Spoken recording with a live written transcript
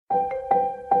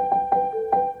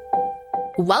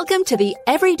Welcome to the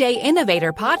Everyday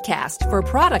Innovator podcast for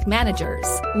product managers,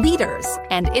 leaders,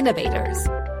 and innovators.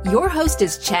 Your host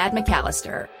is Chad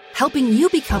McAllister, helping you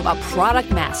become a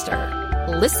product master.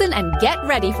 Listen and get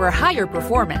ready for higher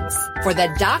performance, for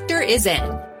the doctor is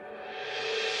in.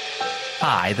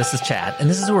 Hi, this is Chad, and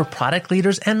this is where product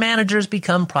leaders and managers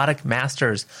become product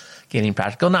masters, gaining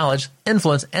practical knowledge,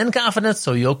 influence, and confidence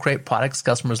so you'll create products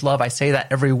customers love. I say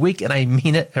that every week, and I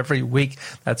mean it every week.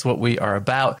 That's what we are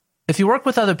about. If you work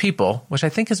with other people, which I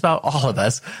think is about all of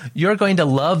us, you're going to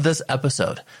love this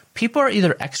episode. People are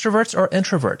either extroverts or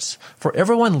introverts. For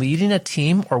everyone leading a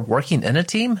team or working in a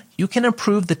team, you can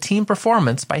improve the team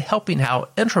performance by helping how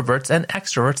introverts and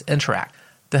extroverts interact.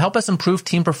 To help us improve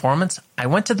team performance, I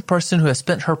went to the person who has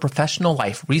spent her professional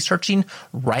life researching,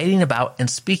 writing about, and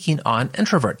speaking on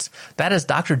introverts. That is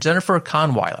Dr. Jennifer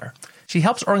Kahnweiler. She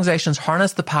helps organizations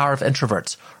harness the power of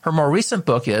introverts. Her more recent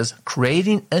book is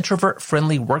Creating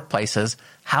Introvert-Friendly Workplaces,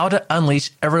 How to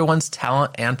Unleash Everyone's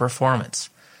Talent and Performance.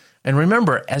 And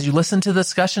remember, as you listen to the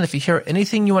discussion, if you hear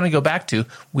anything you want to go back to,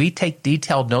 we take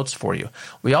detailed notes for you.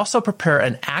 We also prepare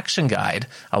an action guide,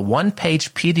 a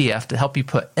one-page PDF to help you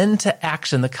put into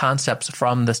action the concepts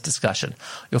from this discussion.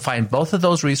 You'll find both of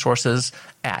those resources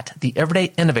at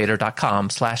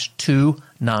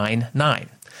theeverydayinnovator.com/299.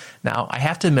 Now, I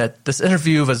have to admit, this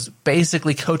interview was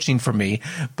basically coaching for me,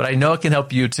 but I know it can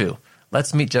help you too.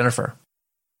 Let's meet Jennifer.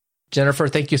 Jennifer,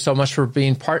 thank you so much for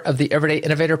being part of the Everyday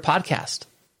Innovator podcast.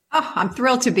 Oh, I'm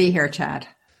thrilled to be here, Chad.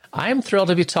 I'm thrilled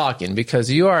to be talking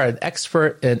because you are an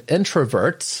expert in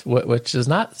introverts, which is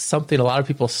not something a lot of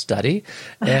people study.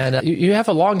 And you have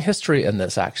a long history in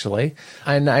this, actually.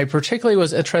 And I particularly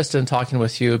was interested in talking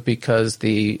with you because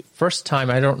the first time,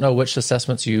 I don't know which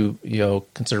assessments you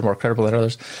consider more credible than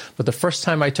others, but the first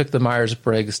time I took the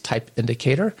Myers-Briggs type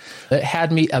indicator, it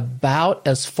had me about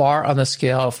as far on the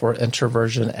scale for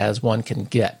introversion as one can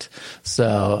get.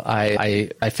 So I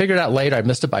figured out later I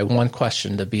missed it by one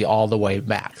question to be all the way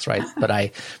max. Right. But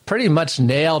I pretty much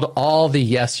nailed all the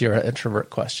yes, you're an introvert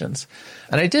questions.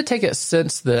 And I did take it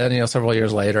since then, several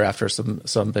years later after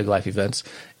some big life events.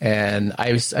 And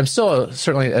I'm still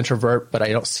certainly an introvert, but I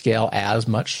don't scale as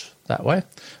much that way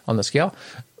on the scale.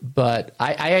 But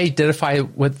I identify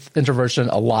with introversion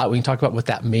a lot. We can talk about what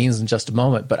that means in just a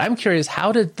moment. But I'm curious,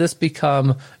 how did this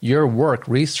become your work,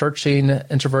 researching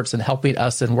introverts and helping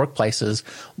us in workplaces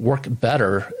work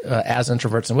better as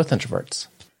introverts and with introverts?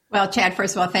 Well, Chad,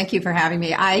 first of all, thank you for having me.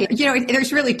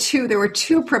 There were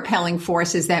two propelling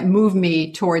forces that moved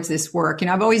me towards this work.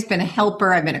 I've always been a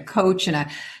helper. I've been a coach and a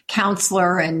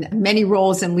counselor and many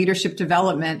roles in leadership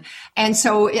development. And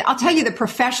so I'll tell you the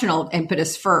professional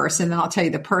impetus first, and then I'll tell you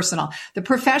the personal. The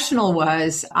professional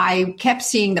was I kept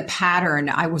seeing the pattern.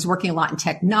 I was working a lot in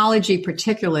technology,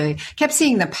 particularly, kept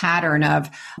seeing the pattern of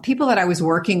people that I was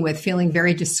working with feeling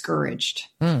very discouraged.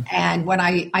 And when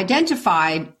I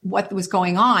identified what was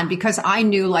going on, because I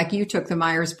knew, like you took the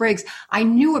Myers-Briggs, I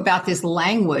knew about this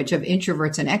language of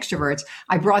introverts and extroverts.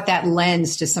 I brought that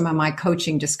lens to some of my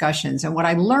coaching discussions. And what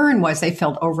I learned was they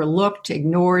felt overlooked,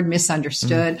 ignored,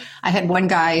 misunderstood. I had one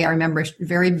guy, I remember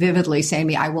very vividly saying to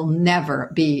me, I will never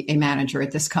be a manager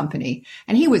at this company.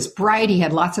 And he was bright. He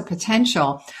had lots of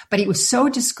potential, but he was so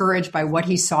discouraged by what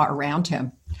he saw around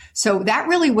him. So that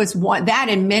really was that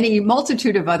and many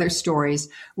multitude of other stories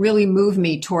really moved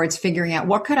me towards figuring out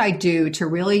what could I do to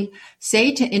really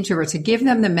say to introverts, to give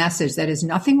them the message that is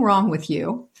nothing wrong with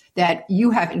you, that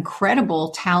you have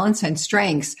incredible talents and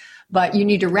strengths, but you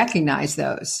need to recognize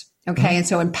those. Okay. And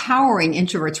so empowering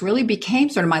introverts really became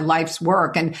sort of my life's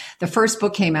work. And the first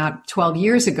book came out 12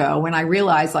 years ago when I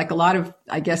realized, like a lot of,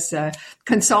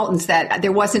 consultants, that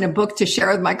there wasn't a book to share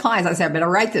with my clients. I said, I better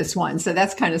write this one. So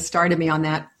that's kind of started me on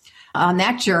that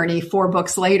journey. 4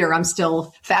 books later, I'm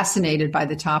still fascinated by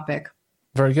the topic.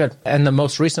 Very good. And the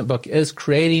most recent book is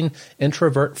Creating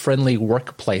Introvert-Friendly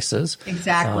Workplaces.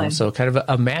 Exactly. So kind of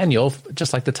a manual,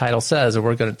 just like the title says, and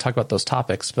we're going to talk about those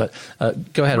topics. But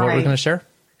go ahead. Right. What were we going to share?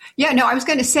 Yeah, no, I was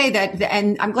going to say that,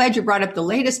 and I'm glad you brought up the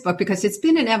latest book because it's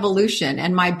been an evolution,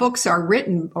 and my books are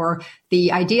written, or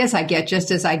the ideas I get,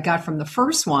 just as I got from the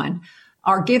first one,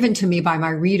 are given to me by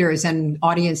my readers and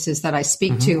audiences that I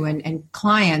speak to and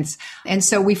clients. And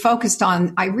so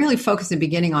I really focused in the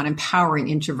beginning on empowering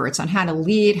introverts, on how to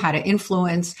lead, how to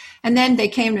influence. And then they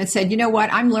came and said, you know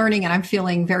what, I'm learning and I'm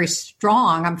feeling very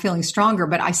strong. I'm feeling stronger,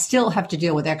 but I still have to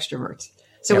deal with extroverts.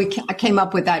 So I came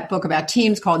up with that book about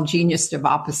teams called Genius of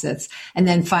Opposites. And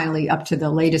then finally up to the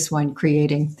latest one,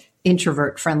 Creating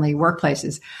introvert-friendly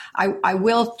workplaces. I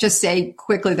will just say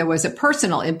quickly, there was a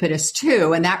personal impetus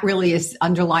too, and that really is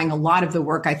underlying a lot of the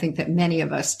work I think that many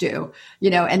of us do.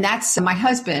 And that's my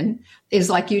husband is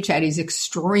like you, Chad. He's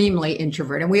extremely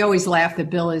introvert, and we always laugh that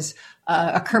Bill is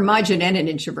a curmudgeon and an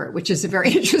introvert, which is a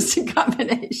very interesting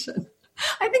combination.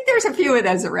 I think there's a few of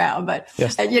those around, but,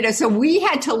 yes. So we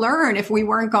had to learn if we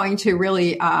weren't going to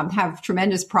really have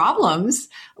tremendous problems,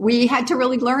 we had to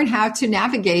really learn how to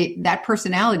navigate that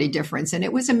personality difference. And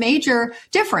it was a major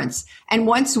difference. And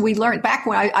once we learned, back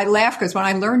when I laugh because when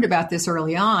I learned about this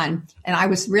early on, and I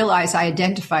realized I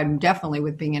identified definitely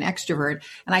with being an extrovert.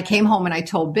 And I came home and I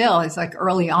told Bill, it's like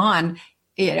early on,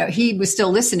 he was still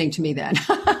listening to me then.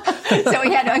 So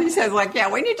he says like, yeah,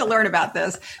 we need to learn about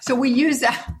this. So we use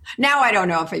that. Now I don't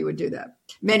know if he would do that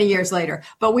many years later,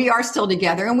 but we are still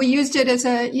together and we used it as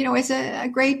a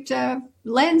great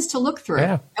lens to look through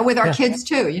and with our kids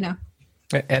too,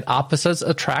 And opposites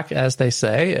attract, as they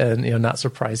say, and, not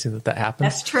surprising that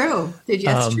happens. That's true.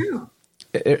 That's true.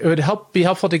 It would be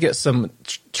helpful to get some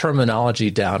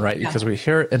terminology down, right? Because we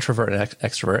hear introvert and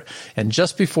extrovert. And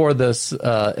just before this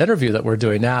interview that we're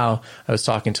doing now, I was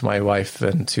talking to my wife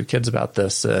and 2 kids about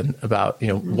this and about,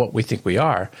 what we think we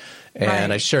are.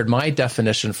 And I shared my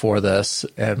definition for this,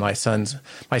 and my son,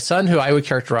 who I would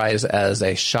characterize as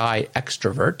a shy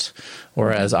extrovert,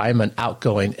 whereas I'm an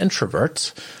outgoing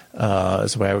introvert,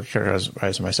 is the way I would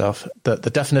characterize myself. The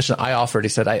definition I offered, he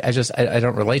said, I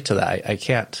don't relate to that. I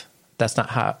can't. That's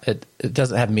not how it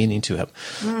doesn't have meaning to him.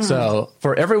 So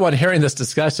for everyone hearing this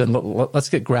discussion, let's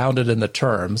get grounded in the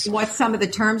terms. What some of the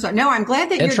terms are. No, I'm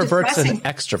glad that you're introverts discussing. and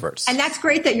extroverts. And that's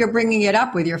great that you're bringing it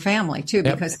up with your family too,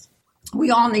 because we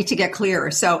all need to get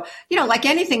clearer. So, like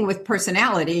anything with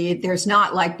personality, there's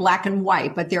not like black and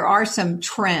white, but there are some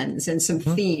trends and some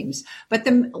themes. But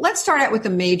let's start out with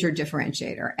the major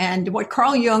differentiator. And what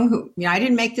Carl Jung, who, I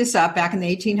didn't make this up, back in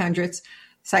the 1800s,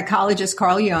 psychologist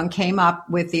Carl Jung came up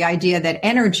with the idea that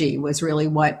energy was really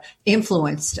what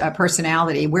influenced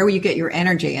personality, where you get your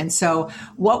energy. And so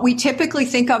what we typically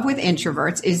think of with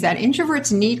introverts is that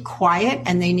introverts need quiet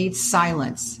and they need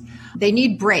silence. They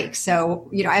need breaks. So,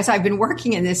 as I've been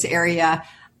working in this area,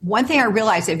 one thing I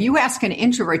realized, if you ask an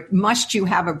introvert, must you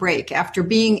have a break after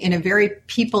being in a very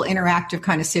people interactive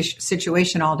kind of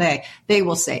situation all day, they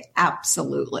will say,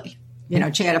 absolutely.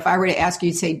 Chad, if I were to ask you,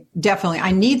 you'd say, definitely,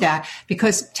 I need that,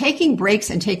 because taking breaks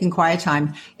and taking quiet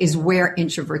time is where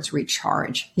introverts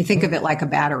recharge. You think of it like a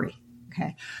battery.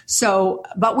 Okay. So,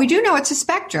 but we do know it's a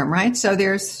spectrum, right? So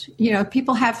there's,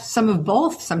 people have some of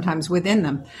both sometimes within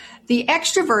them. The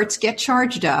extroverts get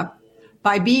charged up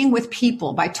by being with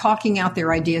people, by talking out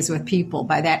their ideas with people,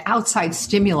 by that outside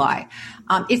stimuli.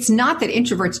 It's not that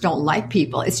introverts don't like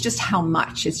people. It's just how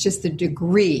much. It's just the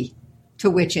degree to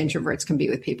which introverts can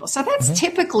be with people. So that's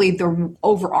typically the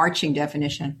overarching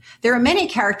definition. There are many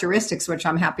characteristics, which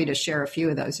I'm happy to share a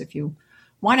few of those if you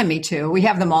wanted me to. We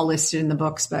have them all listed in the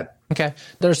books, but. Okay.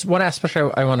 There's one aspect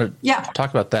I want to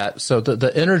talk about that. So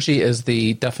the energy is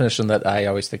the definition that I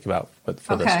always think about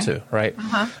for this too, right?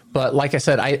 But like I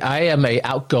said, I am a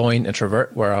outgoing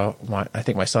introvert, where I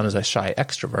think my son is a shy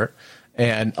extrovert.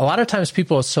 And a lot of times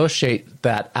people associate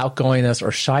that outgoingness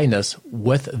or shyness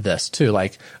with this too.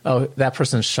 Like, oh, that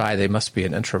person's shy, they must be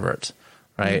an introvert,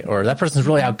 right? Or that person's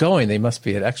really outgoing, they must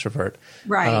be an extrovert.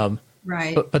 Right,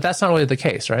 right. But that's not really the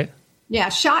case, right? Yeah,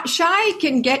 shy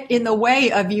can get in the way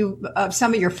of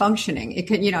some of your functioning. It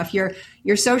can, if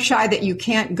you're so shy that you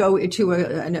can't go to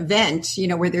an event,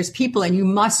 where there's people and you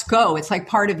must go, it's like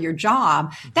part of your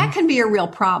job. That can be a real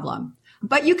problem.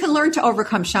 But you can learn to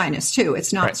overcome shyness too.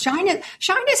 It's not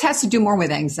shyness has to do more with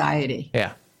anxiety.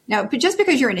 Yeah. Now, but just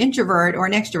because you're an introvert or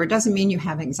an extrovert doesn't mean you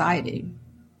have anxiety.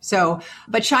 So,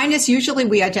 but shyness usually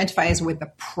we identify as with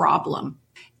the problem.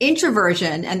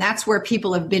 Introversion, and that's where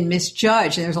people have been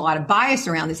misjudged, and there's a lot of bias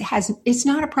around this, it's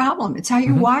not a problem. It's how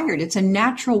you're wired. It's a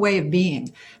natural way of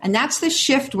being. And that's the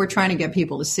shift we're trying to get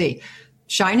people to see.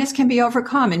 Shyness can be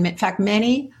overcome. And in fact,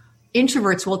 many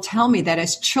introverts will tell me that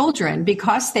as children,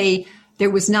 because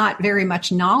there was not very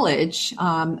much knowledge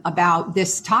about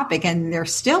this topic, and there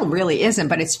still really isn't,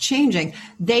 but it's changing.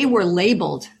 They were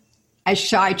labeled as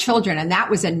shy children, and that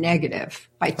was a negative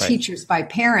by teachers, by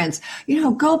parents.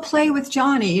 Go play with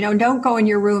Johnny. Don't go in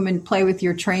your room and play with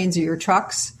your trains or your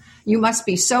trucks. You must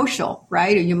be social,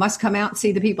 right? Or you must come out and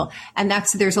see the people. And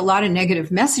there's a lot of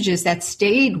negative messages that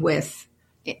stayed with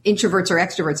introverts or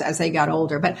extroverts as they got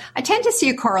older. But I tend to see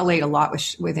it correlate a lot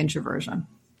with introversion.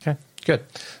 Okay, good.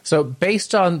 So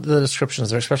based on the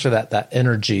descriptions, especially that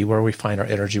energy, where we find our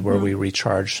energy, where we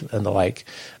recharge and the like,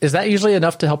 is that usually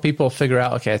enough to help people figure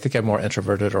out, okay, I think I'm more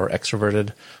introverted or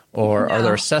extroverted? Or are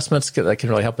there assessments that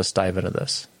can really help us dive into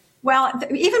this? Well,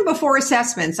 even before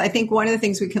assessments, I think one of the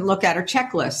things we can look at are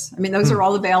checklists. I mean, those are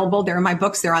all available. They're in my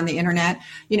books. They're on the internet,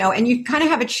 and you kind of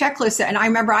have a checklist. And I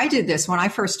remember I did this when I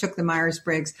first took the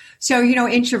Myers-Briggs. So,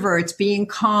 introverts, being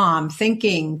calm,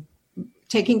 thinking,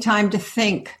 taking time to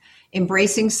think,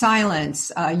 embracing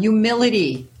silence,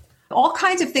 humility, all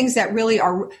kinds of things that really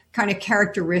are kind of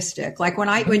characteristic. Like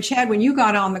when Chad, when you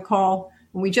got on the call,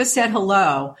 when we just said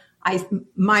hello,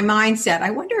 my mindset,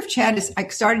 I wonder if Chad I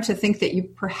started to think that you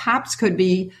perhaps could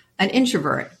be an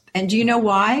introvert. And do you know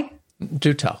why?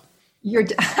 Do tell.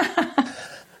 It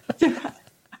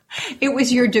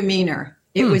was your demeanor.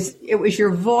 It was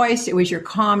your voice. It was your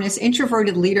calmness.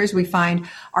 Introverted leaders, we find,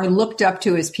 are looked up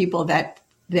to as people that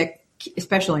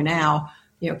especially now,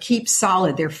 keep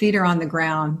solid. Their feet are on the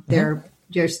ground. They're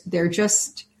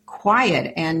just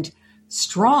quiet and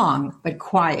strong, but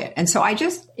quiet. And so I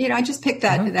just picked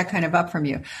that kind of up from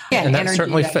you. Yeah, and that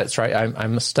certainly fits, right?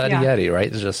 I'm a steady Eddie,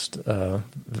 right? Just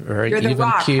very You're the even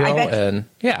rock. keel, and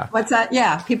What's that?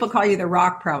 Yeah, people call you the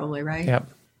rock, probably, right? Yep.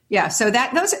 Yeah. So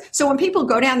when people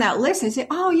go down that list and say,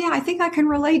 oh yeah, I think I can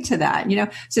relate to that,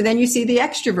 so then you see the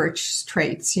extrovert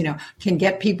traits, can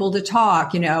get people to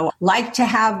talk, like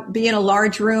to be in a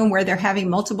large room where they're having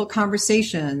multiple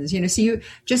conversations, so you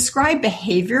describe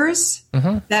behaviors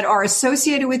that are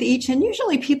associated with each. And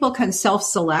usually people can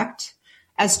self-select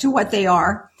as to what they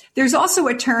are. There's also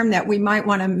a term that we might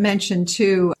want to mention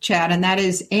too, Chad, and that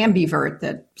is ambivert,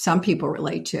 that some people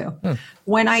relate to.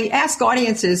 When I ask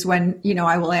audiences,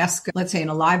 I will ask, let's say in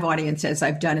a live audience, as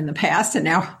I've done in the past, and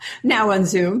now on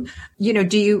Zoom, how many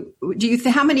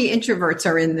introverts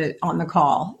are on the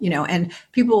call, and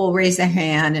people will raise their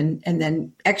hand and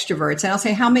then extroverts. And I'll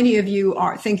say, how many of you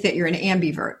think that you're an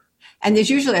ambivert? And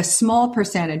there's usually a small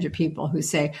percentage of people who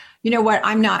say, you know what,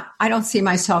 I don't see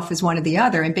myself as one or the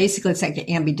other. And basically it's like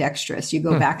ambidextrous. You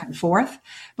go back and forth.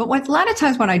 But a lot of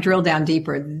times when I drill down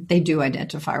deeper, they do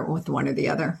identify with one or the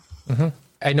other.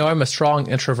 I know I'm a strong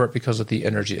introvert because of the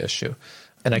energy issue.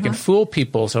 And I can fool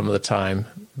people some of the time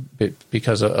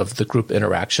because of the group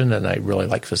interaction. And I really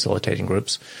like facilitating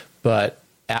groups. But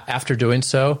after doing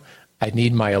so, I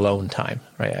need my alone time,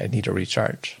 right? I need to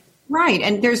recharge. Right.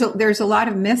 And there's a lot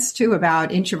of myths too about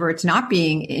introverts not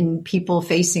being in people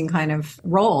facing kind of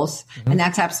roles. And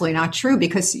that's absolutely not true,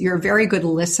 because you're very good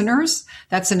listeners.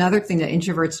 That's another thing that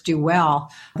introverts do well.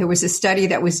 There was a study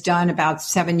that was done about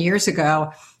 7 years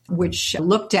ago, which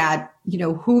looked at,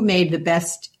 who made the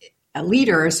best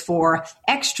leaders for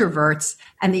extroverts,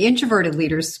 and the introverted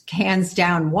leaders hands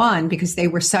down won because they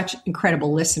were such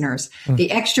incredible listeners. The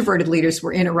extroverted leaders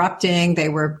were interrupting, they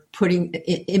were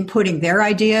inputting their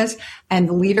ideas, and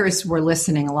the leaders were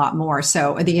listening a lot more.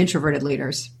 So the introverted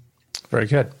leaders. Very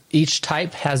good. Each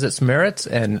type has its merits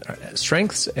and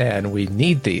strengths, and we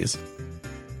need these.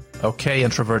 Okay,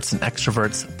 introverts and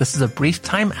extroverts, this is a brief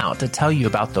time out to tell you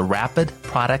about the Rapid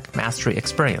Product Mastery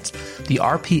Experience, the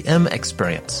RPM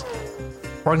experience.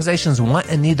 Organizations want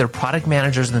and need their product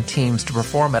managers and teams to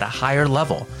perform at a higher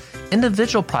level.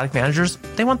 Individual product managers,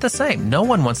 they want the same. No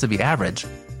one wants to be average.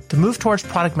 To move towards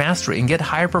product mastery and get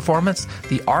higher performance,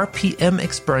 the RPM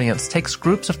experience takes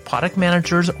groups of product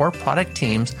managers or product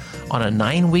teams on a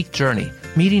 9-week journey,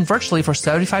 meeting virtually for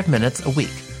 75 minutes a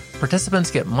week. Participants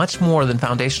get much more than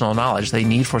foundational knowledge they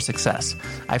need for success.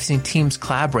 I've seen teams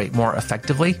collaborate more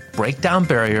effectively, break down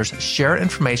barriers, share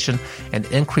information, and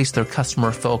increase their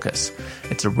customer focus.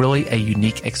 It's really a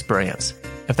unique experience.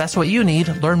 If that's what you need,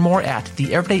 learn more at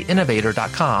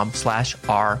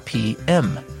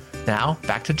theeverydayinnovator.com/RPM. Now,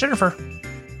 back to Jennifer.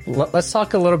 Let's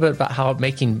talk a little bit about how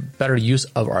making better use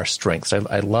of our strengths.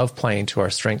 I love playing to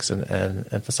our strengths and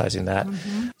emphasizing that.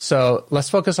 So let's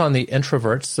focus on the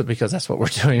introverts, because that's what we're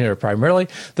doing here primarily.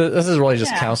 This is really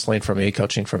just counseling for me,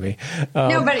 coaching for me.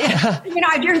 No, but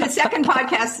you're the second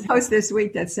podcast host this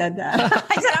week that said that.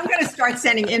 I said, I'm going to start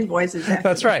sending invoices.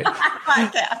 That's right.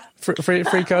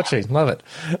 Free coaching. Love it.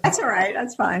 That's all right.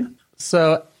 That's fine.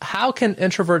 So how can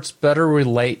introverts better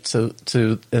relate to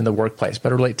in the workplace,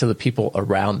 better relate to the people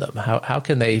around them? How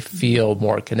can they feel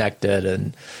more connected?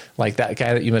 And like that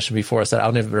guy that you mentioned before said,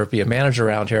 I'll never be a manager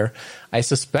around here. I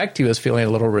suspect he was feeling a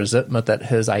little resentment that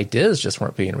his ideas just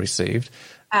weren't being received.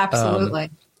 Absolutely.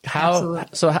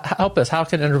 So help us. How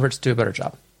can introverts do a better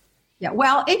job? Yeah,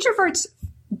 well, introverts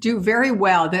do very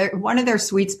well. One of their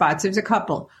sweet spots, there's a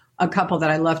couple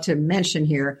that I love to mention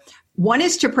here. One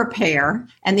is to prepare,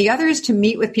 and the other is to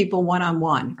meet with people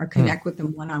one-on-one or connect with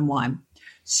them one-on-one.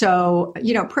 So,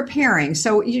 preparing.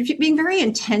 So being very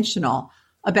intentional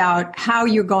about how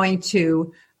you're going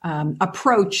to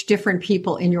approach different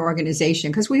people in your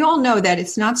organization. Because we all know that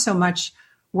it's not so much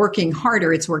working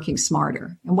harder, it's working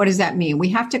smarter. And what does that mean? We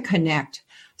have to connect.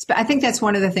 I think that's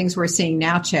one of the things we're seeing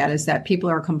now, Chad, is that people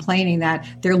are complaining that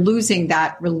they're losing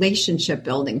that relationship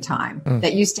building time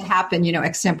that used to happen,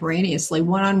 extemporaneously,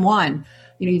 one-on-one.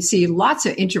 You'd see lots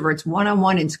of introverts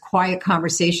one-on-one in quiet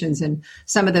conversations in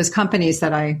some of those companies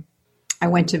that I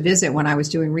went to visit when I was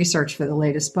doing research for the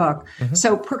latest book.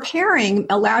 So preparing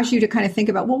allows you to kind of think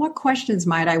about, well, what questions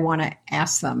might I want to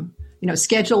ask them?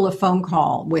 Schedule a phone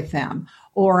call with them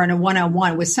or in a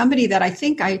one-on-one with somebody that I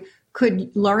think I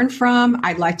could learn from.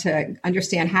 I'd like to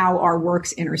understand how our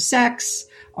works intersects,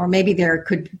 or maybe there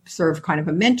could serve kind of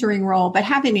a mentoring role, but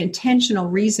having an intentional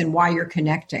reason why you're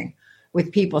connecting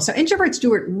with people. So introverts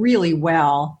do it really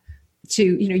well to,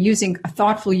 using a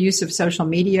thoughtful use of social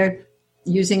media,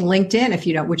 using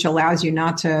LinkedIn, which allows you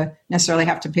not to necessarily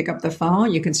have to pick up the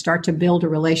phone. You can start to build a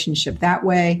relationship that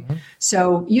way.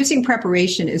 So using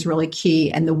preparation is really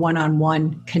key. And the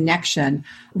one-on-one connection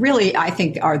really, I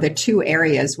think, are the two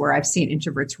areas where I've seen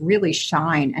introverts really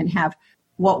shine and have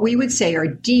what we would say are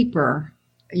deeper,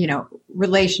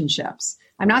 relationships.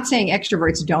 I'm not saying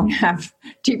extroverts don't have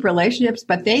deep relationships,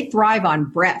 but they thrive on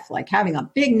breadth, like having a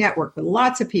big network with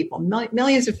lots of people,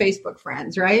 millions of Facebook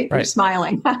friends, right? You're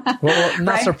smiling. Well,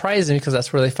 not surprising, because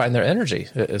that's where they find their energy,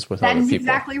 is with other people. That is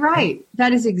exactly right.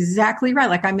 That is exactly right.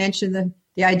 Like I mentioned,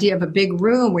 the idea of a big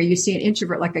room where you see an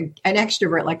introvert like an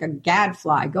extrovert, like a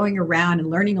gadfly, going around and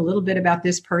learning a little bit about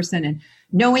this person and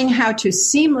knowing how to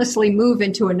seamlessly move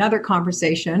into another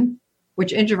conversation,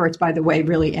 which introverts, by the way,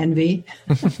 really envy.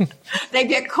 They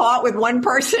get caught with one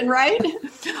person, right?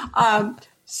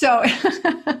 So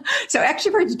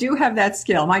extroverts do have that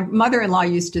skill. My mother-in-law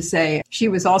used to say, she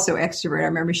was also extrovert. I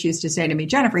remember she used to say to me,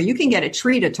 Jennifer, you can get a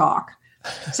tree to talk.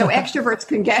 So extroverts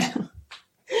can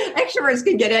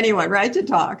get anyone, right, to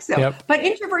talk. So, But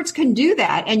introverts can do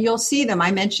that. And you'll see them.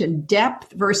 I mentioned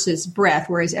depth versus breadth,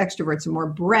 whereas extroverts are more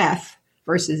breadth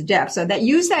versus depth. So that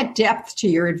use that depth to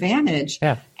your advantage.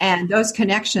 And those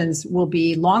connections will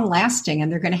be long lasting,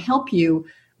 and they're going to help you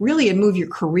really move your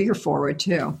career forward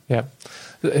too.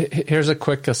 Here's a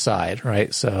quick aside,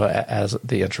 right? So as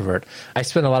the introvert, I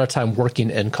spend a lot of time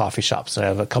working in coffee shops. I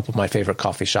have a couple of my favorite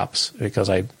coffee shops because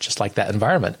I just like that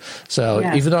environment. So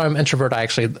even though I'm an introvert, I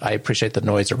appreciate the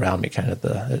noise around me.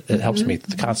 It helps me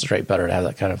to concentrate better to have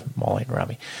that kind of mulling around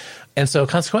me. And so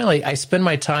consequently, I spend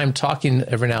my time talking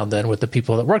every now and then with the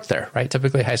people that work there, right?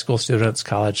 Typically high school students,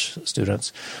 college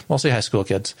students, mostly high school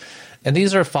kids. And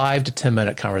these are 5 to 10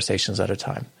 minute conversations at a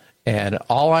time. And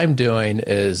all I'm doing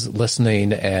is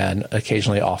listening and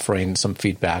occasionally offering some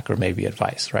feedback or maybe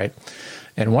advice, right?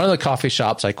 And one of the coffee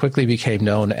shops, I quickly became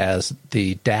known as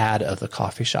the dad of the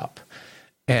coffee shop.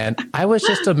 And I was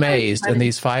just amazed in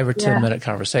these 5 or 10 minute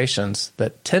conversations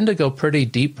that tend to go pretty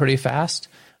deep, pretty fast.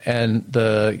 And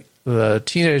the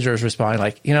teenagers respond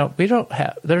like, we don't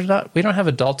have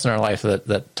adults in our life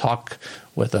that talk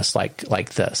with us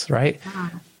like this, right?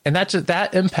 And that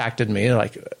impacted me.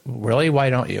 Like, really, why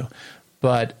don't you?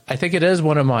 But I think it is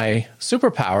one of my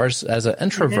superpowers as an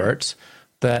introvert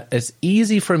that it's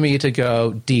easy for me to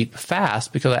go deep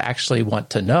fast because I actually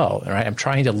want to know. Right? I'm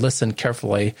trying to listen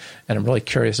carefully, and I'm really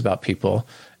curious about people,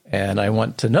 and I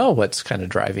want to know what's kind of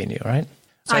driving you, right?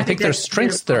 So I think there's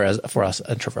strengths there for us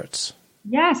introverts.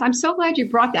 Yes, I'm so glad you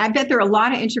brought that. I bet there are a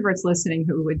lot of introverts listening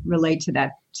who would relate to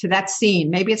that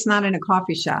scene. Maybe it's not in a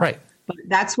coffee shop. Right. But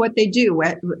that's what they do.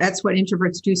 That's what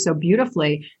introverts do so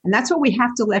beautifully. And that's what we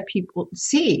have to let people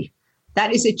see.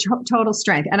 That is a total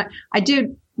strength. And I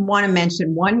did want to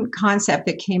mention one concept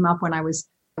that came up when I was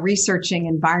researching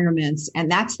environments.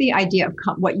 And that's the idea of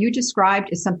what you described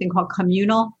is something called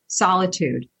communal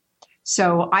solitude.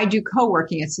 So I do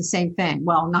co-working. It's the same thing.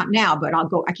 Well, not now, but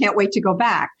I can't wait to go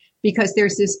back. Because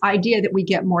there's this idea that we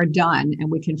get more done and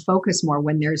we can focus more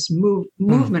when there's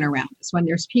movement around us, when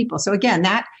there's people. So again,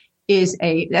 that's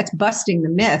busting the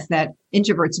myth that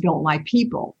introverts don't like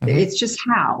people. It's just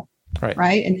how,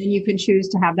 right? And then you can choose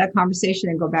to have that conversation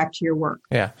and go back to your work.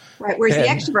 Right. Whereas the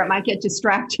extrovert might get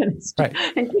distracted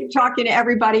and keep talking to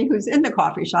everybody who's in the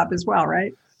coffee shop as well,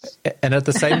 right? And at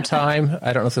the same time,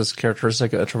 I don't know if this is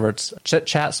characteristic of introverts, chit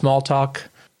chat, small talk,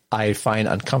 I find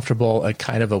uncomfortable and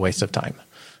kind of a waste of time.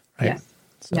 Right?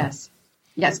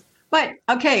 Yes. But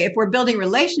okay, if we're building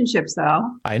relationships,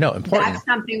 though, I know important. That's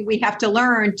something we have to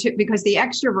learn because the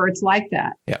extroverts like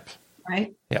that.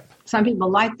 Right. Some people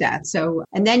like that. So,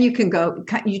 and then you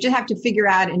just have to figure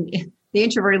out. And the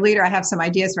introverted leader, I have some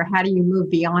ideas for how do you move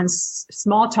beyond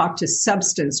small talk to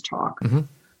substance talk.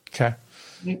 Okay.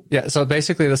 Yeah. So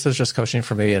basically, this is just coaching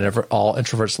for me, and all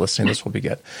introverts listening, this will be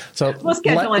good. So we'll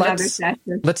schedule another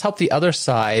session. Let's help the other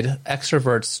side,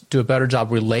 extroverts, do a better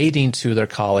job relating to their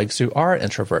colleagues who are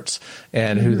introverts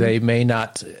and who they may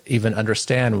not even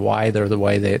understand why they're the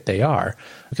way they are.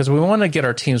 Because we want to get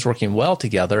our teams working well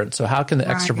together. And so how can the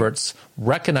extroverts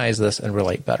recognize this and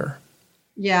relate better?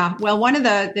 Yeah. Well, one of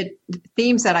the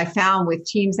themes that I found with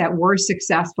teams that were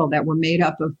successful, that were made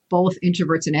up of both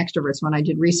introverts and extroverts, when I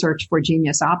did research for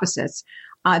Genius Opposites,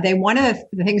 one of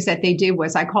the things that they did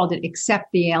was, I called it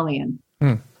accept the alien.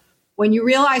 When you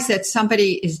realize that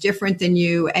somebody is different than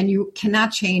you and you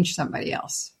cannot change somebody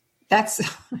else,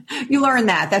 you learn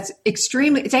that's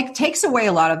extremely, it takes away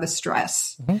a lot of the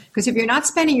stress. Because if you're not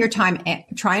spending your time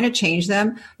trying to change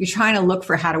them, you're trying to look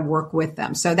for how to work with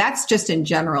them. So that's just in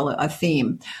general a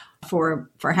theme for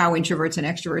how introverts and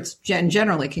extroverts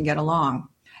generally can get along.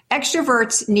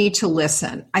 Extroverts need to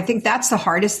listen. I think that's the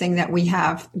hardest thing that we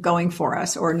have going for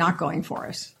us or not going for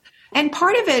us. And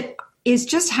part of it is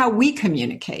just how we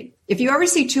communicate. If you ever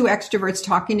see two extroverts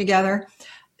talking together,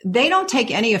 they don't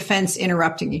take any offense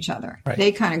interrupting each other. Right.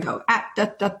 They kind of go, da,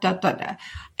 da, da, da, da.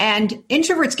 And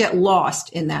introverts get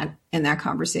lost in that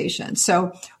conversation.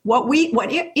 So what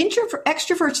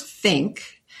extroverts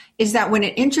think is that when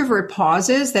an introvert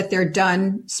pauses, that they're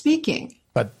done speaking.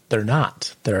 But they're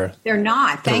not. They're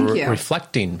not. Thank you.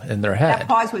 Reflecting in their head. That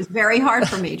pause was very hard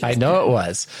for me. I know it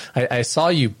was. I saw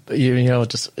you know,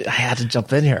 I had to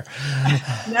jump in here.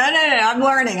 No. I'm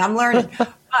learning.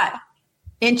 But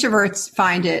introverts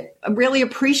really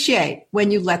appreciate when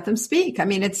you let them speak. I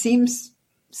mean, it seems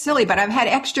silly, but I've had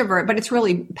extrovert, but it's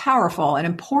really powerful and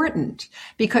important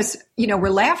because, we're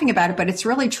laughing about it, but it's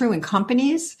really true in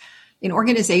companies, in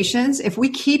organizations. If we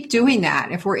keep doing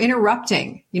that, if we're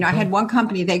interrupting, I had one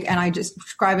company, and I just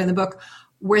describe in the book,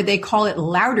 where they call it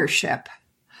loudership.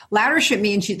 Loudership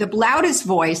means the loudest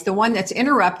voice, the one that's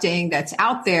interrupting, that's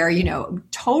out there,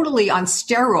 totally on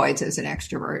steroids as an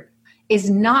extrovert, is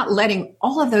not letting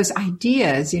all of those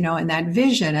ideas, and that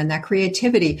vision and that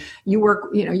creativity.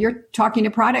 You're talking to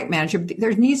product manager.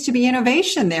 There needs to be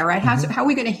innovation there, right? How are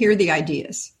we going to hear the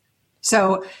ideas?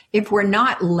 So if we're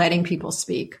not letting people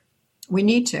speak, we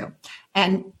need to.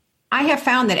 And I have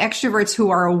found that extroverts who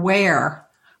are aware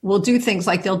will do things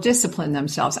like they'll discipline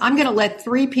themselves. I'm going to let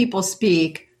 3 people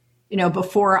speak,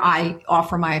 before I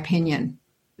offer my opinion,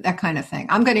 that kind of thing.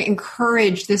 I'm going to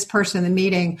encourage this person in the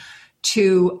meeting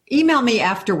to email me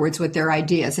afterwards with their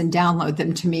ideas and download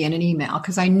them to me in an email,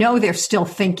 because I know they're still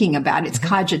thinking about it. It's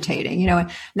cogitating, and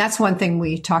that's one thing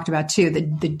we talked about too, the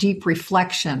deep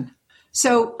reflection.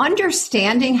 So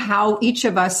understanding how each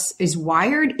of us is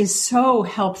wired is so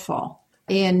helpful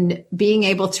in being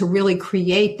able to really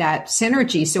create that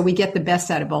synergy so we get the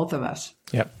best out of both of us.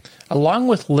 Yep. Along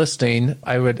with listening,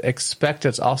 I would expect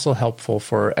it's also helpful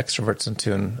for extroverts in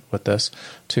tune with this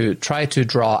to try to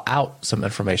draw out some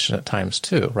information at times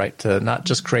too, right? To not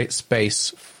just create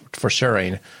space for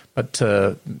sharing, but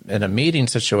to, in a meeting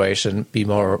situation, be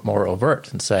more overt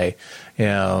and say,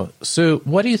 Sue,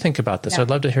 what do you think about this? Yeah. I'd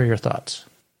love to hear your thoughts.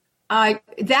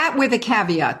 That with a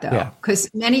caveat, though, because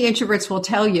many introverts will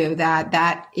tell you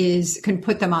that can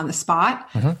put them on the spot,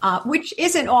 which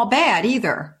isn't all bad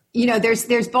either.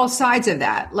 There's both sides of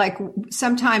that. Like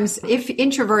sometimes if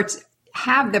introverts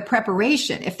have the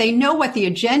preparation, if they know what the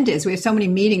agenda is, we have so many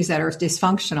meetings that are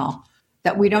dysfunctional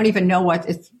that we don't even know what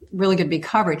it's really going to be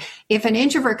covered. If an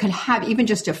introvert can have even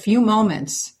just a few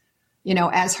moments,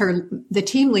 as the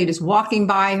team lead is walking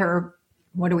by her,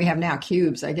 what do we have now?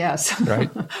 Cubes, I guess, right?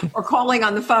 Or calling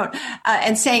on the phone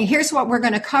and saying, here's what we're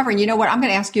going to cover. And you know what? I'm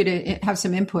going to ask you to have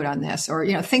some input on this, or,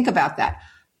 think about that.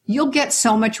 You'll get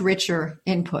so much richer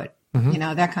input,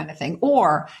 that kind of thing.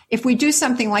 Or if we do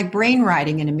something like brain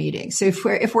writing in a meeting. So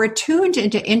if we're tuned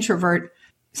into introvert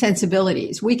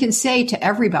sensibilities, we can say to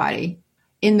everybody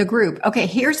in the group, okay,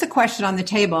 here's the question on the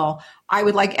table. I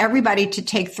would like everybody to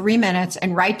take 3 minutes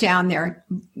and write down their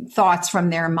thoughts from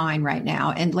their mind right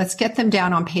now. And let's get them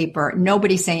down on paper.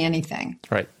 Nobody say anything.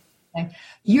 Right. Okay?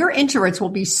 Your introverts will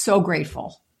be so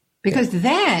grateful. Because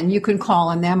then you can call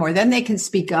on them, or then they can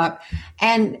speak up,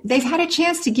 and they've had a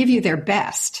chance to give you their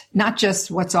best, not just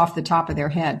what's off the top of their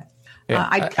head. Yeah,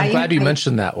 I'm glad you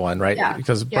mentioned that one, right? Yeah,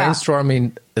 because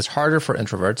brainstorming is harder for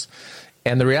introverts.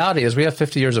 And the reality is we have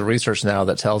 50 years of research now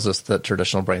that tells us that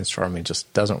traditional brainstorming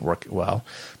just doesn't work well.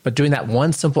 But doing that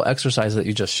one simple exercise that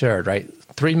you just shared, right?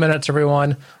 3 minutes,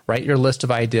 everyone, write your list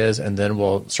of ideas, and then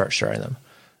we'll start sharing them.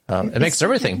 It makes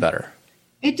everything better.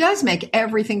 It does make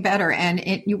everything better. And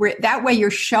that way you're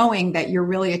showing that you're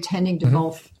really attending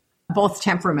to both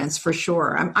temperaments for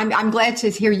sure. I'm glad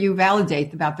to hear you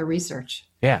validate about the research.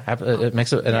 Yeah, it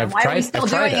makes it. And I've why tried. Are we still I've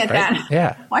tried doing it, it right? then?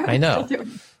 Yeah, Why are we I know. Still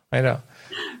doing it? I know.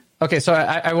 Okay, so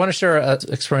I want to share an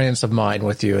experience of mine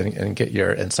with you and get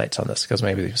your insights on this, because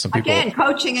maybe some people... Again,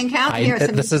 coaching and counseling here. So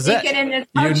this is it.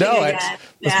 You know it.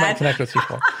 This might connect with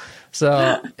people.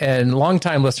 So, and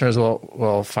longtime listeners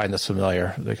will find this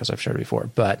familiar because I've shared it before.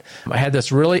 But I had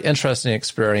this really interesting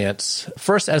experience.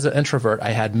 First, as an introvert,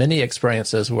 I had many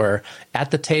experiences where at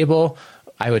the table,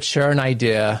 I would share an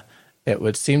idea. It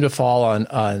would seem to fall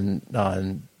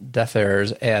on deaf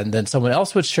ears, and then someone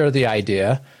else would share the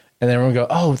idea. And then everyone would go,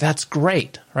 oh, that's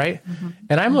great, right? Mm-hmm.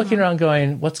 And I'm looking around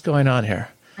going, what's going on here?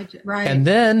 Right. And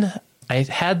then I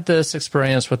had this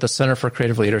experience with the Center for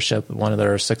Creative Leadership, one of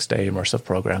their 6-day immersive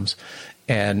programs.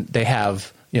 And they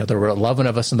have, there were 11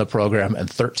 of us in the program and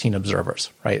 13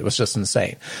 observers, right? It was just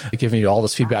insane. They're giving you all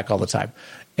this feedback all the time.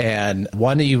 And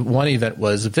one event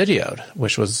was videoed,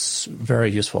 which was very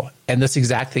useful. And this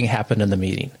exact thing happened in the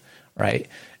meeting, right?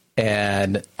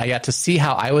 And I got to see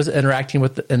how I was interacting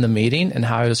in the meeting and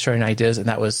how I was sharing ideas, and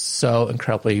that was so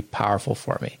incredibly powerful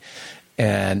for me.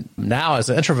 And now, as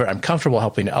an introvert, I'm comfortable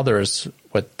helping others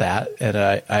with that, and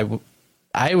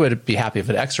I would be happy if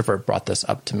an extrovert brought this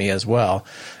up to me as well,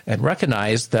 and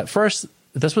recognized that first,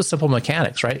 this was simple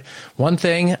mechanics, right? One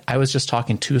thing, I was just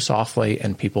talking too softly,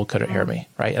 and people couldn't hear me,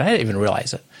 right? And I didn't even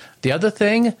realize it. The other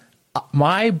thing,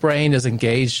 my brain is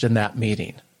engaged in that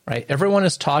meeting. Right? Everyone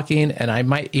is talking, and I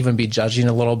might even be judging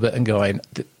a little bit and going,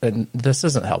 this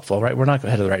isn't helpful, right? We're not going to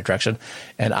head in the right direction.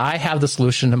 And I have the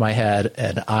solution in my head,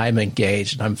 and I'm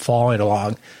engaged, and I'm following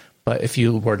along. But if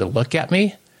you were to look at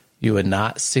me, you would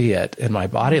not see it in my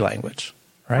body language,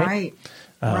 right?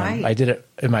 Right. I did it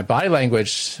in my body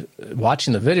language.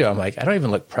 Watching the video, I'm like, I don't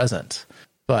even look present.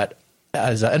 But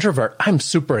as an introvert, I'm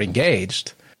super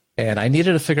engaged, and I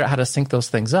needed to figure out how to sync those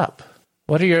things up.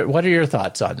 What are your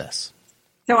thoughts on this?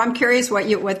 So I'm curious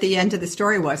what the end of the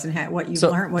story was and what you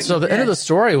learned. So the end of the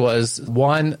story was,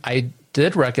 one, I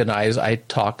did recognize I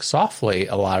talk softly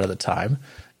a lot of the time.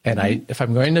 And if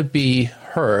I'm going to be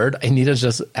heard, I need to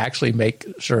just actually make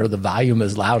sure the volume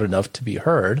is loud enough to be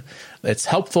heard. It's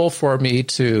helpful for me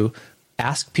to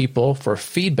ask people for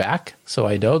feedback so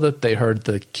I know that they heard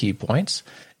the key points.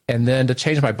 And then to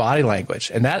change my body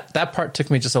language. And that part took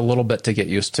me just a little bit to get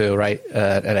used to, right?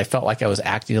 And I felt like I was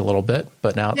acting a little bit,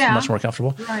 but now it's much more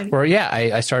comfortable. Right. Where,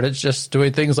 I started just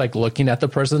doing things like looking at the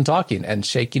person talking and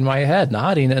shaking my head,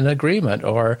 nodding in agreement,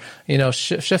 or,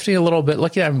 shifting a little bit,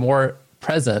 looking at more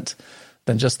present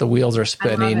than just the wheels are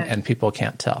spinning and people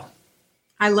can't tell.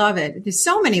 I love it. There's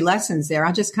so many lessons there.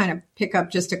 I'll just kind of pick up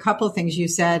just a couple of things you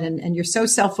said, and you're so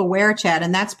self-aware, Chad,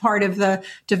 and that's part of the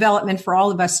development for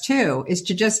all of us too, is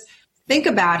to just think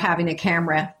about having a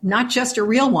camera, not just a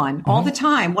real one, all the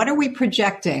time. What are we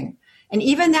projecting? And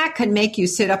even that could make you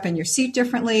sit up in your seat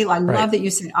differently. I love that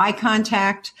you said eye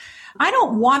contact. I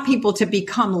don't want people to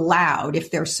become loud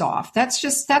if they're soft.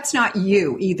 That's not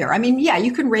you either. I mean,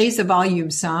 you can raise the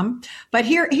volume some, but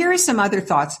here are some other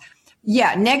thoughts.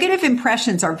 Yeah, negative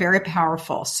impressions are very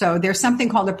powerful. So there's something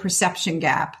called a perception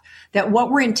gap, that what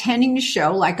we're intending to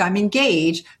show, like I'm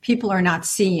engaged, people are not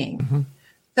seeing. Mm-hmm.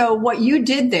 So what you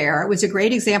did there was a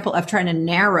great example of trying to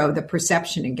narrow the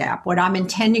perception gap. What I'm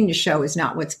intending to show is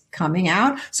not what's coming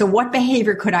out. So what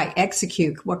behavior could I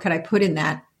execute? What could I put in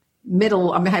that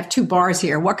middle? I'm going to have 2 bars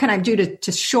here. What can I do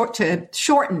to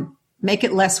shorten, make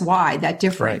it less wide, that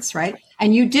difference, right?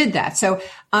 And you did that. So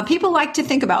people like to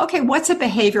think about, okay, what's a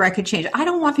behavior I could change? I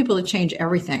don't want people to change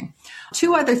everything.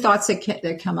 2 other thoughts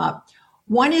that come up.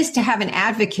 One is to have an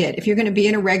advocate. If you're going to be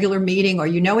in a regular meeting, or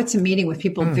it's a meeting with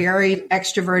people very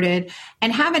extroverted,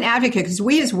 and have an advocate, because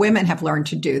we as women have learned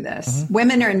to do this. Mm-hmm.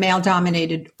 Women are in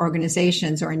male-dominated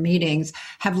organizations or in meetings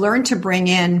have learned to bring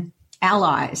in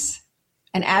allies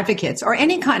and advocates, or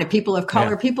any kind of people of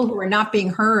color, people who are not being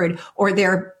heard, or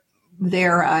their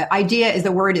idea is,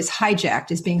 the word is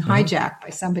hijacked, is being hijacked by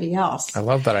somebody else. I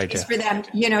love that idea. It's for them,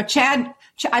 Chad,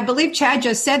 I believe Chad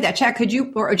just said that. Chad,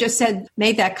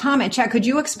 made that comment. Chad, could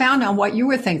you expound on what you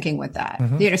were thinking with that?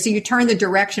 Mm-hmm. So you turn the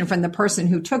direction from the person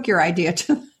who took your idea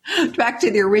back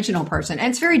to the original person. And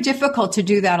it's very difficult to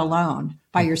do that alone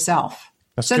by yourself.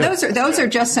 That's so good. Those are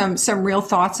just some real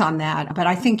thoughts on that. But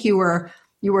I think you were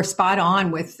spot on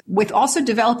with also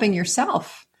developing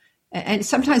yourself. And it's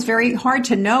sometimes very hard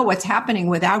to know what's happening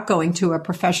without going to a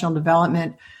professional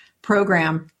development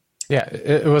program. Yeah,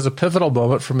 it was a pivotal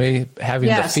moment for me, having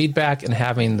the feedback and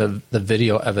having the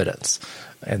video evidence.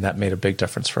 And that made a big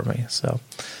difference for me. So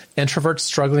introverts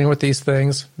struggling with these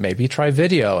things, maybe try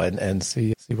video and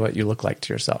see what you look like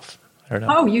to yourself. I don't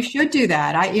know. Oh, you should do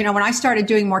that. When I started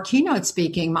doing more keynote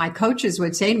speaking, my coaches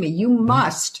would say to me, you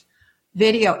must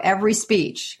video every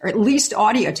speech, or at least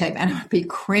audio tape, and I'd be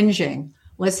cringing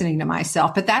listening to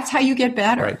myself. But that's how you get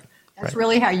better. Right. That's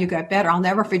really how you get better. I'll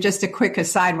never forget, just a quick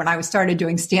aside, when I started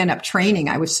doing stand-up training,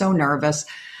 I was so nervous.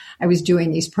 I was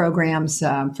doing these programs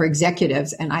for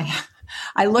executives, and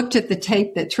I looked at the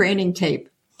tape, the training tape,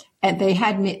 and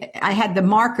I had the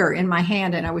marker in my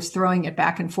hand, and I was throwing it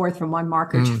back and forth from one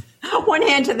marker to one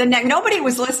hand to the next. Nobody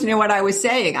was listening to what I was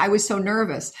saying. I was so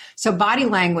nervous. So body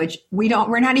language,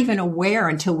 we're not even aware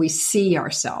until we see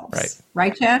ourselves. Right.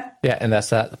 Right, Chad? Yeah. And that's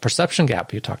that perception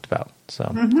gap you talked about.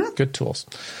 So good tools.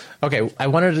 Okay. I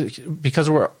wanted to, because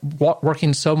we're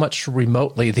working so much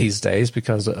remotely these days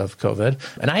because of COVID,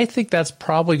 and I think that's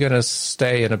probably going to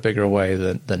stay in a bigger way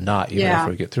than not, even if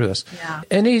we get through this. Yeah.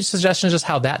 Any suggestions just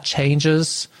how that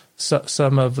changes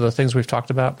some of the things we've talked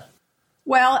about?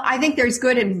 Well, I think there's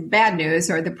good and bad news,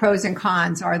 or the pros and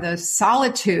cons. Or the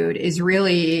solitude is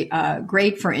really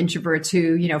great for introverts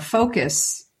who,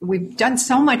 focus. We've done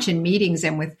so much in meetings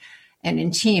and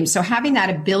in teams. So having that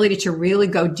ability to really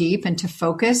go deep and to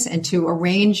focus and to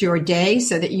arrange your day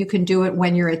so that you can do it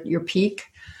when you're at your peak.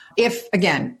 If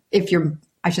you're,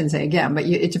 I shouldn't say again, but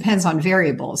it depends on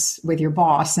variables with your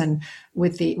boss and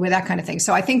with that kind of thing.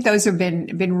 So I think those have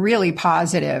been really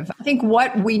positive. I think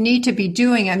what we need to be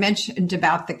doing, I mentioned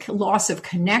about the loss of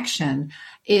connection,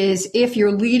 is if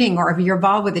you're leading or if you're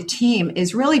involved with a team,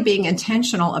 is really being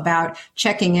intentional about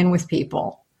checking in with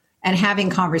people and having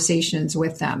conversations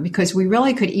with them, because we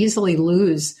really could easily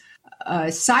lose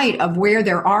sight of where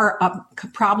there are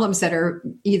problems that are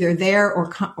either there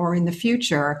or in the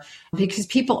future, because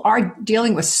people are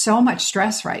dealing with so much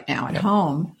stress right now at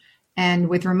home, and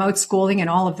with remote schooling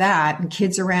and all of that, and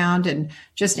kids around, and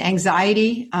just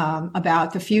anxiety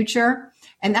about the future.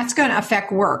 And that's going to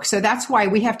affect work. So that's why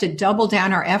we have to double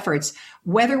down our efforts,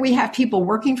 whether we have people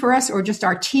working for us or just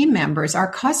our team members,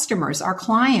 our customers, our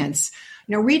clients.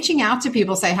 Reaching out to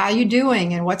people, say, how you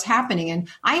doing and what's happening? And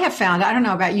I have found, I don't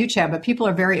know about you, Chad, but people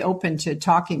are very open to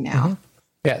talking now. Mm-hmm.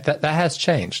 Yeah, that has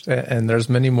changed. And there's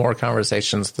many more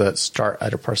conversations that start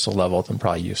at a personal level than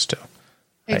probably used to.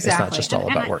 Exactly. It's not just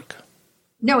all about work.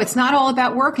 No, it's not all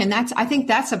about work. And I think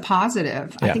that's a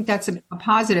positive. Yeah. I think that's a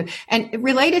positive. And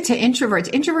related to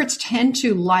introverts tend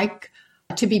to like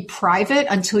to be private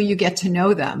until you get to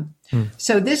know them.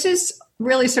 So this is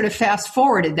really sort of fast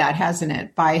forwarded that, hasn't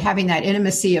it? By having that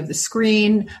intimacy of the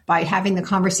screen, by having the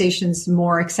conversations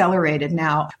more accelerated.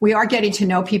 Now, we are getting to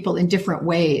know people in different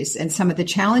ways, and some of the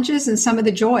challenges and some of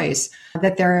the joys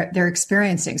that they're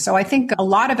experiencing. So I think a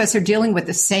lot of us are dealing with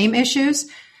the same issues.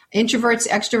 Introverts,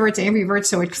 extroverts, ambiverts.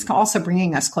 So it's also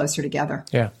bringing us closer together.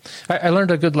 Yeah. I learned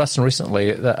a good lesson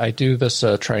recently that I do this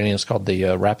training. It's called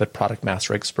the Rapid Product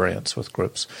Mastery Experience with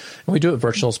groups. And we do it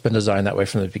virtual. It's been designed that way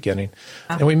from the beginning.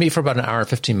 And we meet for about an hour and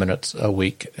 15 minutes a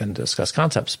week and discuss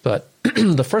concepts. But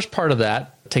the first part of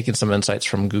that, taking some insights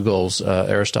from Google's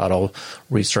Aristotle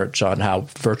research on how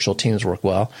virtual teams work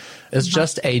well, is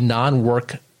just a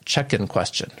non-work check-in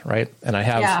question, right? And I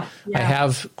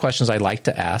have questions I like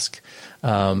to ask.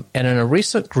 And in a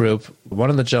recent group, one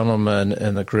of the gentlemen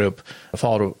in the group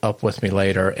followed up with me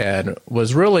later and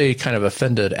was really kind of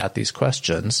offended at these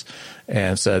questions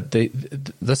and said,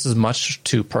 this is much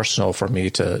too personal for me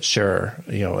to share,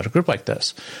 at a group like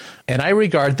this. And I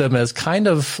regard them as kind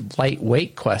of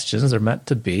lightweight questions. They're meant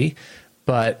to be.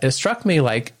 But it struck me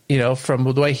like, from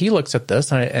the way he looks at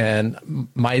this, and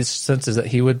my sense is that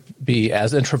he would be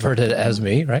as introverted as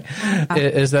me, right?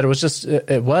 Is that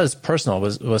it was personal,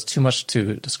 was too much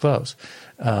to disclose.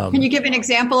 Can you give an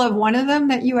example of one of them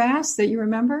that you asked that you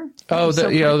remember?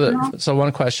 So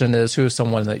one question is, who is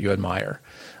someone that you admire?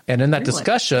 And in that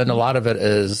discussion, a lot of it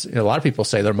is, a lot of people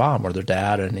say their mom or their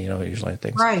dad, and usually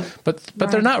things. Right. But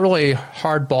they're not really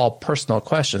hardball personal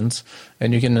questions,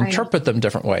 and you can interpret them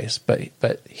different ways.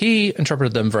 But he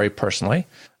interpreted them very personally,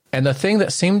 and the thing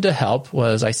that seemed to help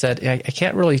was I said, I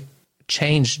can't really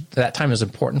change that. Time is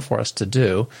important for us to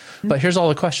do, but here's all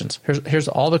the questions. Here's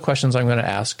all the questions I'm going to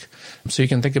ask, so you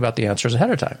can think about the answers ahead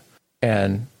of time.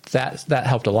 And that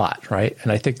helped a lot, right?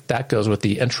 And I think that goes with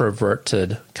the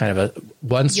introverted kind of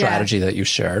one strategy that you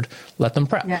shared. Let them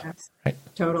prep. Yes, right?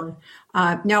 Totally.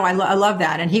 No, I love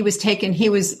that. And he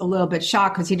was a little bit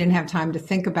shocked because he didn't have time to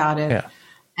think about it. Yeah.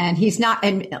 And he's not,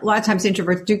 and a lot of times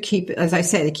introverts do keep, as I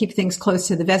say, they keep things close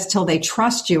to the vest till they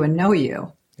trust you and know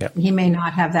you. Yep. He may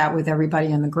not have that with everybody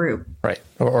in the group. Right.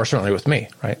 Or certainly with me,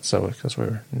 right? So because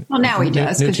we're now he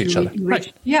does, new to each other.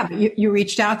 But you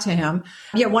reached out to him.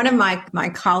 Yeah, one of my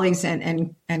colleagues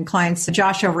and clients,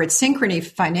 Josh over at Synchrony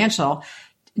Financial,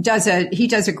 does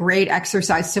a great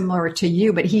exercise similar to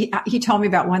you, but he told me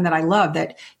about one that I love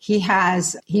that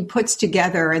he puts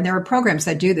together, and there are programs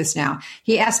that do this now.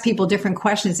 He asks people different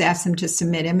questions, asks them to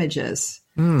submit images.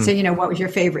 So, what was your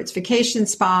favorite vacation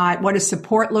spot? What does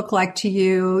support look like to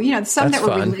you? Some that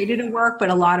were related to work, but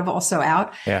a lot of also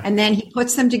out. Yeah. And then he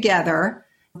puts them together.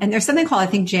 And there's something called, I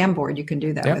think, Jamboard you can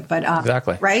do that with. But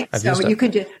exactly. Right? You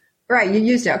could do, right, you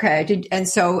used it. Okay.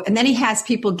 And then he has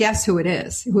people guess who it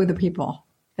is, who are the people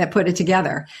that put it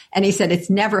together. And he said it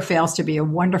never fails to be a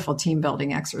wonderful team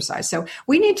building exercise. So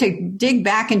we need to dig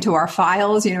back into our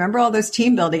files, remember all those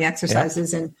team building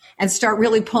exercises and start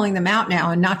really pulling them out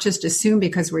now and not just assume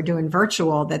because we're doing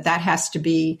virtual that has to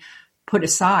be put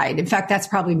aside. In fact, that's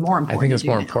probably more important. I think it's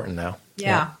more important now.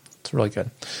 Yeah. It's really good.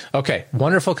 Okay.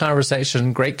 Wonderful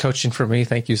conversation. Great coaching for me.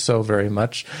 Thank you so very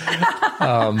much.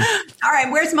 All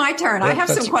right. Where's my turn? I have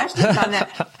some questions on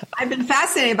that. I've been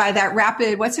fascinated by that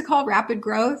rapid, what's it called? Rapid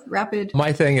growth?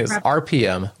 My thing is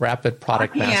RPM, Rapid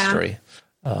Product Mastery.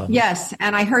 Yes.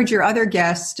 And I heard your other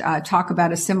guest talk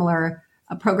about a similar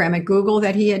program at Google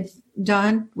that he had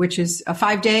done, which is a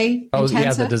 5-day intensive.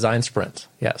 Yeah, the design sprint.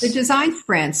 Yes. The design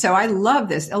sprint. So I love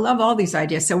this. I love all these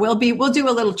ideas. So we'll do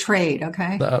a little trade.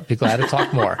 Okay. Be glad to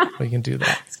talk more. We can do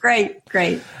that. It's great.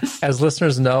 Great. As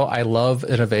listeners know, I love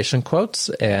innovation quotes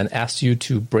and ask you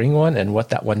to bring one and what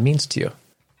that one means to you.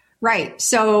 Right.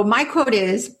 So my quote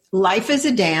is, life is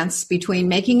a dance between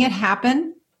making it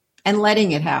happen and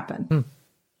letting it happen.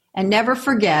 And never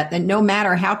forget that no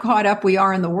matter how caught up we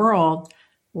are in the world,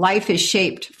 life is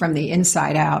shaped from the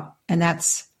inside out. And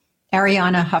that's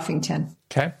Arianna Huffington.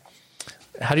 Okay.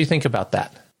 How do you think about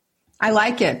that? I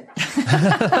like it.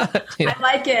 I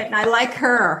like it. And I like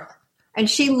her. And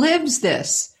she lives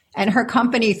this. And her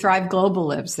company, Thrive Global,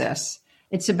 lives this.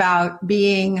 It's about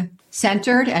being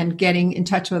centered and getting in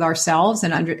touch with ourselves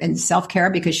and self-care,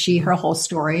 because her whole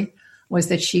story was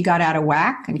that she got out of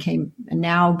whack and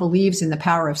now believes in the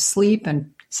power of sleep and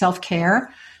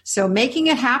self-care. So making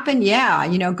it happen,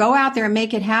 go out there and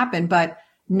make it happen, but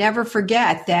never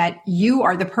forget that you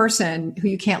are the person who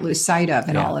you can't lose sight of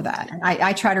and all of that. And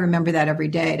I try to remember that every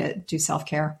day to do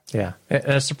self-care. Yeah. And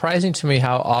it's surprising to me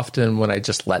how often when I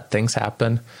just let things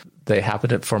happen, they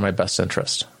happen for my best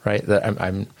interest, right?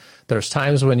 That there's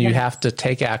times when you have to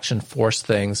take action, force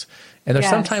things. And there's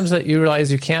sometimes that you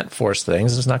realize you can't force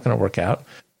things. It's not going to work out.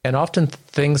 And often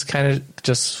things kind of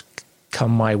just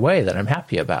come my way that I'm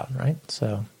happy about, right?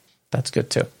 So that's good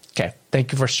too. Okay.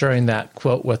 Thank you for sharing that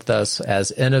quote with us.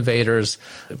 As innovators,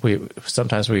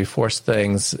 sometimes we force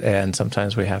things and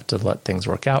sometimes we have to let things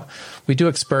work out. We do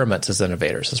experiments as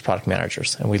innovators, as product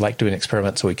managers, and we like doing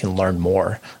experiments so we can learn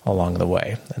more along the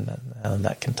way, and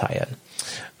that can tie in.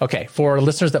 Okay, for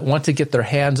listeners that want to get their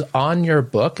hands on your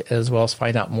book as well as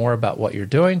find out more about what you're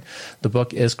doing, the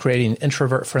book is Creating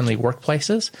Introvert-Friendly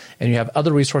Workplaces, and you have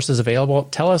other resources available.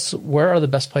 Tell us, where are the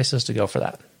best places to go for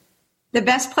that? The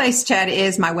best place, Chad,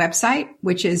 is my website,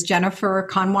 which is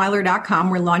jenniferkahnweiler.com.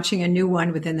 We're launching a new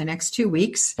one within the next 2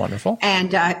 weeks. Wonderful.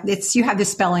 And you have the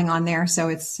spelling on there, so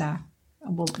it's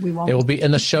we won't. It will be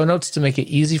in the show notes to make it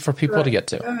easy for people to get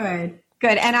to.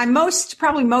 Good. And I'm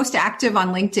probably most active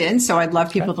on LinkedIn, so I'd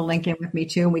love people to link in with me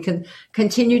too, and we can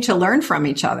continue to learn from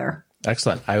each other.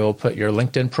 Excellent. I will put your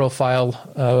LinkedIn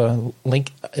profile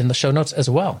link in the show notes as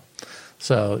well.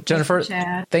 So, Jennifer,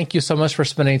 thank you so much for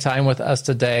spending time with us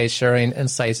today, sharing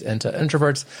insights into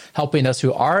introverts, helping us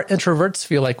who are introverts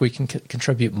feel like we can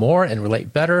contribute more and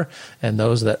relate better, and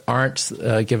those that aren't,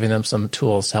 giving them some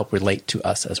tools to help relate to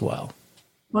us as well.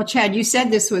 Well, Chad, you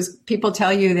said people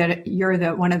tell you that you're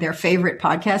one of their favorite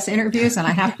podcast interviews. And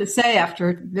I have to say,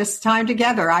 after this time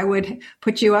together, I would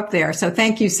put you up there. So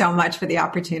thank you so much for the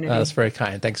opportunity. That's very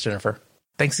kind. Thanks, Jennifer.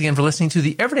 Thanks again for listening to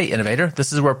the Everyday Innovator.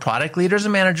 This is where product leaders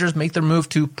and managers make their move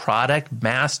to product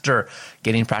master,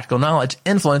 getting practical knowledge,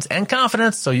 influence, and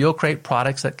confidence so you'll create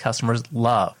products that customers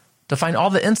love. To find all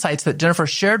the insights that Jennifer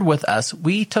shared with us,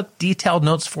 we took detailed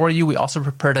notes for you. We also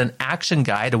prepared an action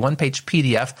guide, a one-page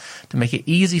PDF, to make it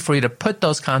easy for you to put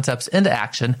those concepts into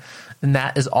action. And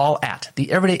that is all at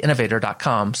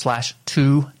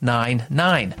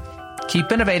theeverydayinnovator.com/299.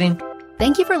 Keep innovating.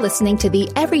 Thank you for listening to The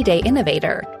Everyday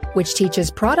Innovator, which teaches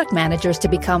product managers to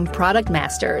become product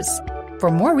masters.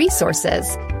 For more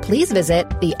resources, please visit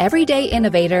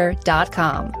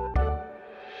theeverydayinnovator.com.